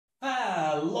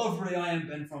Hello everybody, I am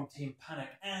Ben from Team Panic,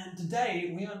 and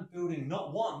today we are building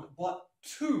not one, but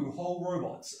two whole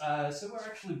robots. So we're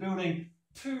actually building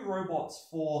two robots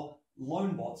for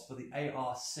Lonebots for the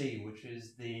ARC, which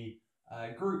is the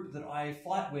group that I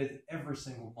fight with every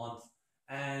single month.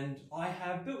 And I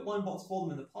have built Lonebots for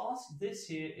them in the past. This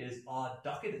here is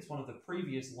Ducket. It's one of the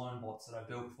previous Lonebots that I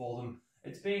built for them.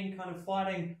 It's been kind of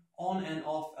fighting on and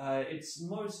off. Its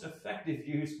most effective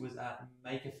use was at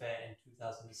Maker Faire in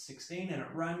 2016, and it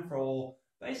ran for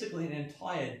basically an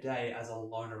entire day as a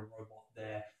loner robot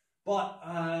there.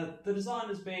 But the design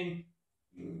has been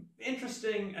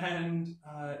interesting, and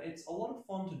it's a lot of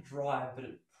fun to drive, but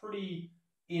it's pretty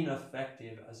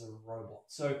ineffective as a robot.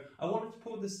 So I wanted to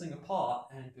pull this thing apart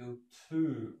and build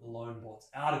two Lonebots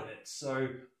out of it. So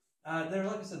like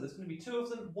I said, there's going to be two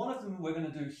of them. One of them we're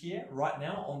going to do here right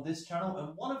now on this channel,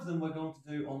 and one of them we're going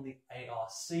to do on the ARC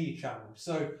channel.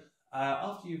 So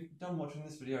after you've done watching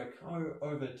this video, go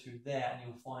over to there and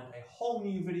you'll find a whole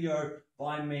new video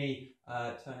by me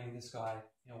turning this guy,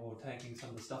 or taking some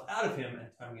of the stuff out of him and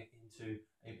turning it into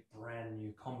a brand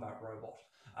new combat robot.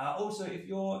 Also, if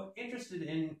you're interested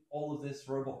in all of this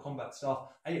robot combat stuff,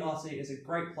 ARC is a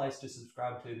great place to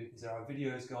subscribe to, because there are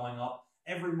videos going up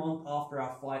every month after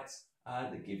our fights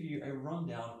that give you a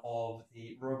rundown of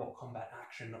the robot combat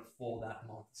action for that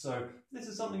month. So if this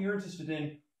is something you're interested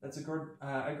in, that's a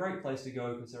great place to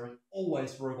go, because there is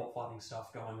always robot fighting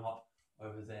stuff going up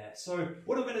over there. So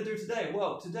what are we going to do today?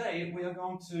 Well, today we are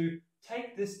going to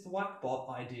take this Thwackbot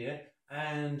idea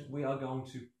and we are going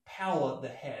to power the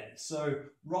head. So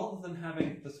rather than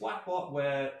having the Thwackbot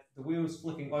where the wheel's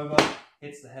flicking over,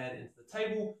 hits the head into the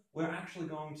table, we're actually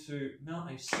going to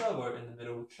mount a servo in the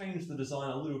middle, change the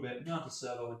design a little bit, mount a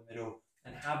servo in the middle,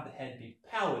 and have the head be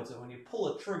powered. So when you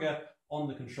pull a trigger on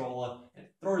the controller,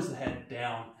 it throws the head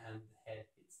down and the head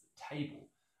hits the table.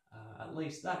 At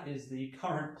least that is the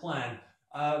current plan.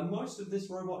 Most of this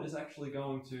robot is actually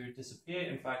going to disappear.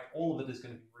 In fact, all of it is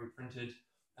going to be reprinted.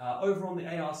 Over on the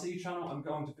ARC channel, I'm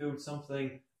going to build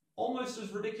something almost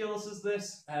as ridiculous as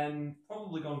this, and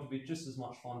probably going to be just as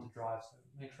much fun to drive, so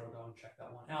make sure I go and check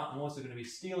that one out. I'm also going to be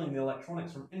stealing the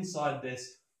electronics from inside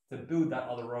this to build that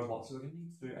other robot, so we're going to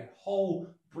need to do a whole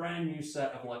brand new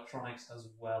set of electronics as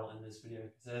well in this video,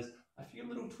 because there's a few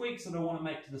little tweaks that I want to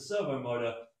make to the servo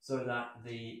motor so that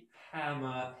the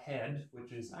hammer head,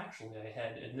 which is actually a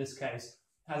head in this case,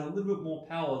 has a little bit more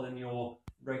power than your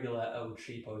regular El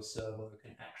Cheapo servo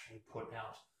can actually put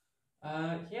out.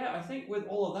 Yeah, I think with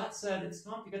all of that said, it's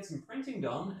time to get some printing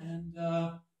done, and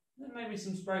then maybe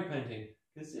some spray painting,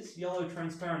 because this yellow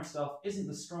transparent stuff isn't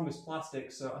the strongest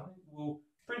plastic, so I think we'll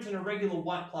print in a regular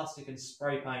white plastic and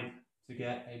spray paint to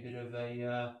get a bit of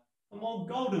a more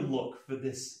golden look for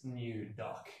this new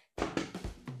duck.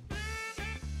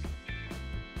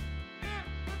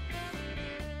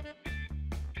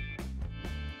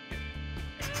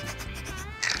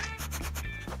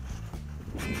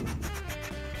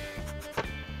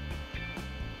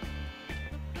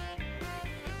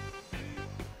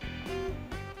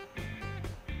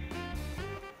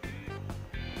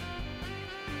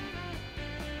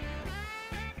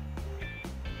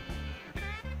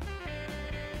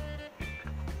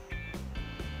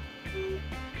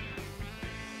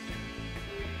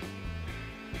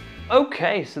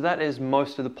 Okay, so that is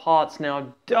most of the parts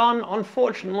now done.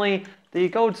 Unfortunately, the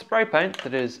gold spray paint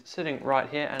that is sitting right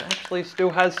here and actually still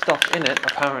has stuff in it,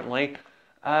 apparently,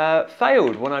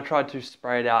 failed when I tried to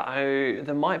spray it out.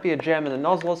 There might be a jam in the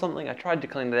nozzle or something. I tried to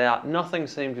clean it out. Nothing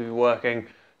seemed to be working.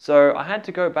 So I had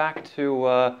to go back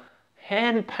to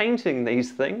hand painting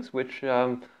these things, which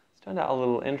turned out a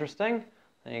little interesting.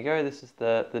 There you go. This is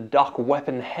the duck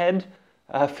weapon head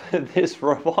for this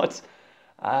robot.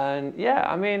 And yeah,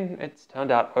 I mean, it's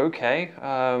turned out okay.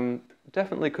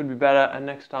 Definitely could be better, and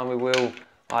next time we will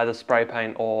either spray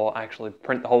paint or actually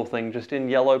print the whole thing just in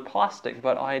yellow plastic.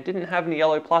 But I didn't have any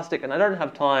yellow plastic, and I don't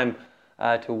have time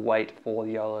to wait for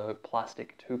the yellow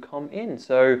plastic to come in.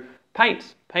 So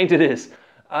paint it is.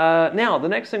 Now, the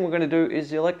next thing we're going to do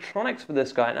is the electronics for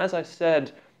this guy. And as I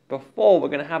said before, we're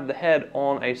going to have the head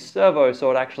on a servo so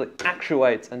it actually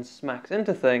actuates and smacks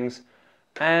into things.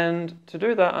 And to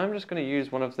do that, I'm just going to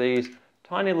use one of these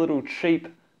tiny little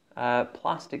cheap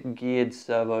plastic geared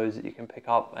servos that you can pick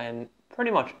up and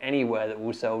pretty much anywhere that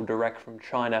will sell direct from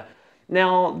China.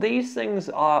 Now, these things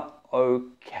are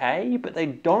okay, but they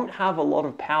don't have a lot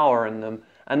of power in them.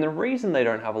 And the reason they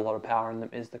don't have a lot of power in them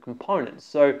is the components.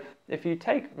 So if you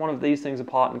take one of these things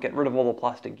apart and get rid of all the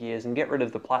plastic gears and get rid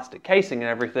of the plastic casing and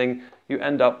everything, you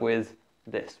end up with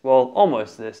this. Well,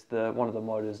 almost this. One of the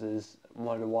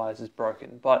motor wires is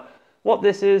broken. But what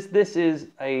this is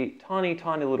a tiny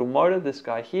little motor, this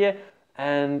guy here,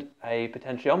 and a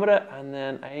potentiometer, and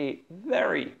then a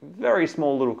very, very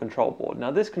small little control board.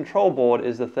 Now this control board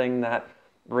is the thing that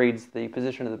reads the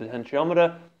position of the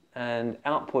potentiometer and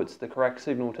outputs the correct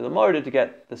signal to the motor to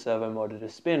get the servo motor to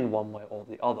spin one way or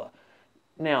the other.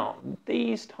 Now,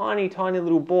 these tiny, tiny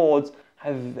little boards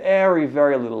have very,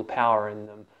 very little power in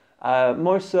them.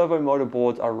 Most servo motor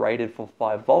boards are rated for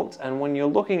 5 volts, and when you're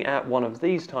looking at one of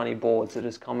these tiny boards that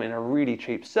has come in a really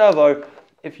cheap servo,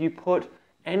 if you put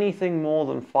anything more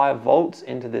than 5 volts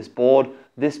into this board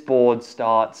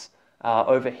starts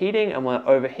overheating, and when it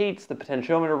overheats, the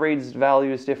potentiometer reads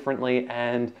values differently,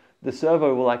 and the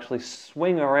servo will actually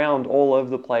swing around all over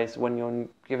the place when you're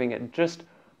giving it just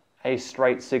a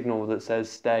straight signal that says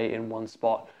stay in one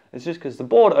spot. It's just because the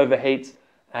board overheats,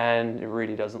 and it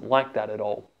really doesn't like that at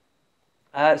all.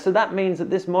 So that means that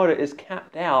this motor is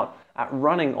capped out at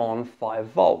running on 5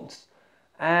 volts.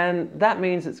 And that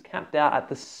means it's capped out at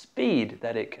the speed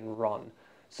that it can run.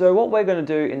 So what we're going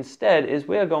to do instead is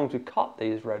we're going to cut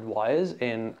these red wires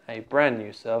in a brand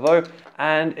new servo,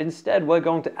 and instead we're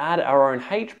going to add our own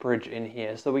H-bridge in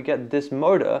here so we get this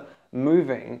motor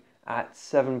moving at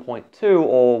 7.2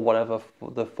 or whatever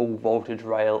the full voltage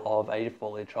rail of a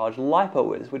fully charged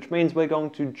LiPo is, which means we're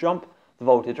going to jump the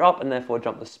voltage up and therefore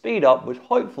jump the speed up, which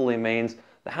hopefully means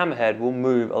the hammerhead will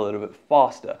move a little bit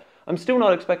faster. I'm still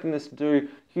not expecting this to do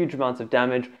huge amounts of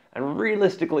damage, and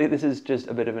realistically this is just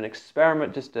a bit of an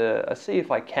experiment just to see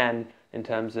if I can in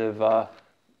terms of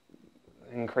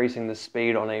increasing the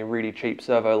speed on a really cheap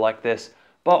servo like this.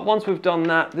 But once we've done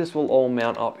that, this will all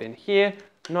mount up in here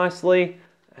nicely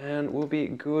and we'll be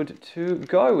good to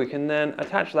go. We can then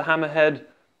attach the hammerhead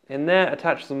in there,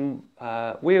 attach some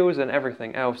wheels and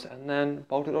everything else, and then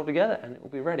bolt it all together and it will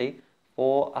be ready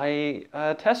for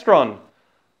a test run.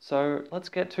 So let's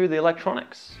get to the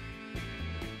electronics.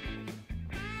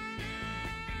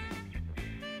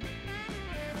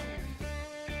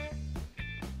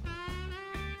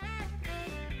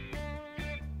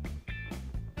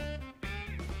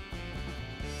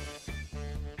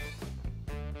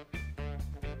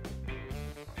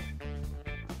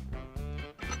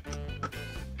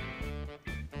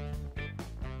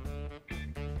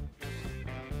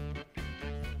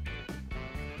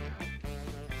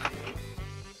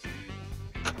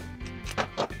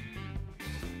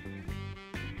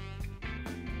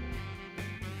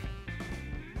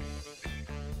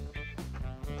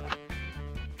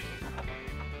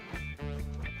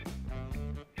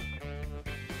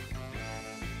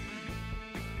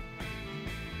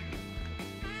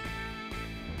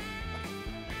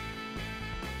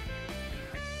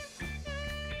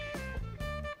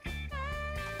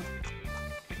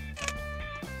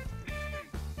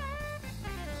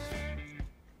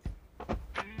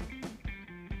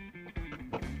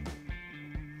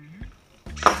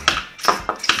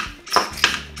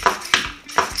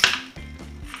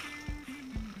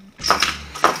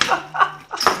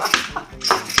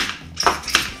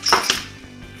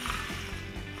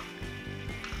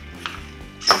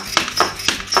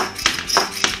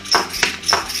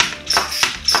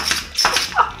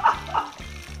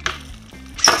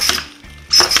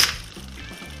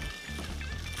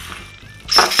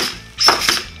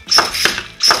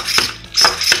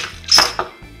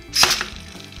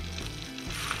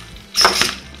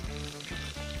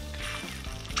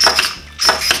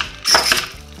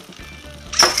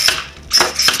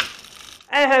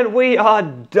 And we are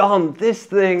done. This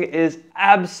thing is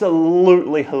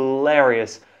absolutely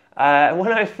hilarious.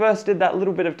 When I first did that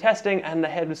little bit of testing and the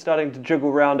head was starting to jiggle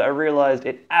around, I realized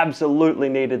it absolutely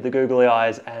needed the googly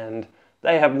eyes, and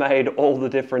they have made all the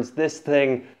difference. This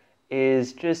thing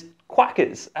is just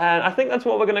quackers, and I think that's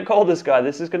what we're going to call this guy.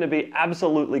 This is going to be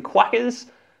absolutely quackers,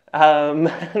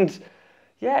 and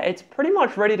yeah, it's pretty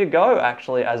much ready to go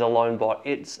actually as a lone bot.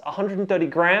 It's 130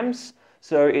 grams.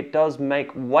 So it does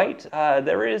make weight.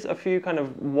 There is a few kind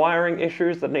of wiring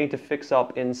issues that need to fix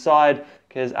up inside,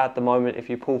 because at the moment if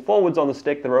you pull forwards on the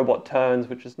stick, the robot turns,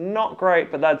 which is not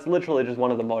great, but that's literally just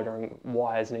one of the motoring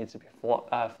wires needs to be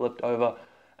flipped over.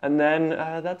 And then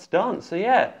that's done. So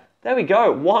yeah, there we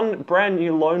go. One brand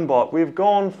new lone bot. We've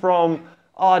gone from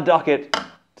duck it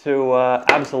to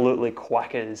absolutely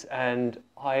quackers. And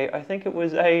I think it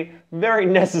was a very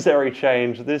necessary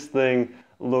change. This thing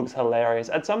looks hilarious.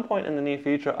 At some point in the near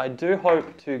future, I do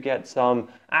hope to get some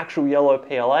actual yellow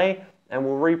PLA, and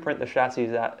we'll reprint the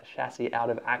chassis out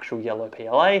of actual yellow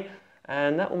PLA,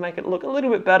 and that will make it look a little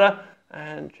bit better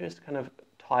and just kind of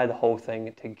tie the whole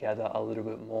thing together a little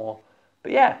bit more.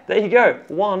 But yeah, there you go.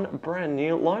 One brand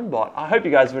new lone bot. I hope you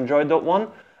guys have enjoyed that one.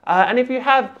 And if you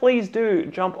have, please do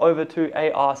jump over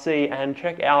to ARC and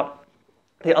check out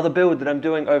the other build that I'm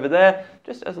doing over there.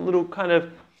 Just as a little kind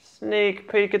of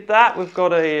sneak peek at that, we've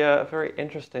got a very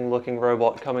interesting looking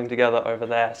robot coming together over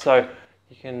there. So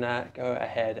you can go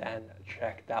ahead and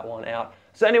check that one out.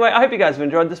 So anyway, I hope you guys have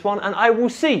enjoyed this one, and I will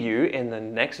see you in the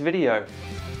next video.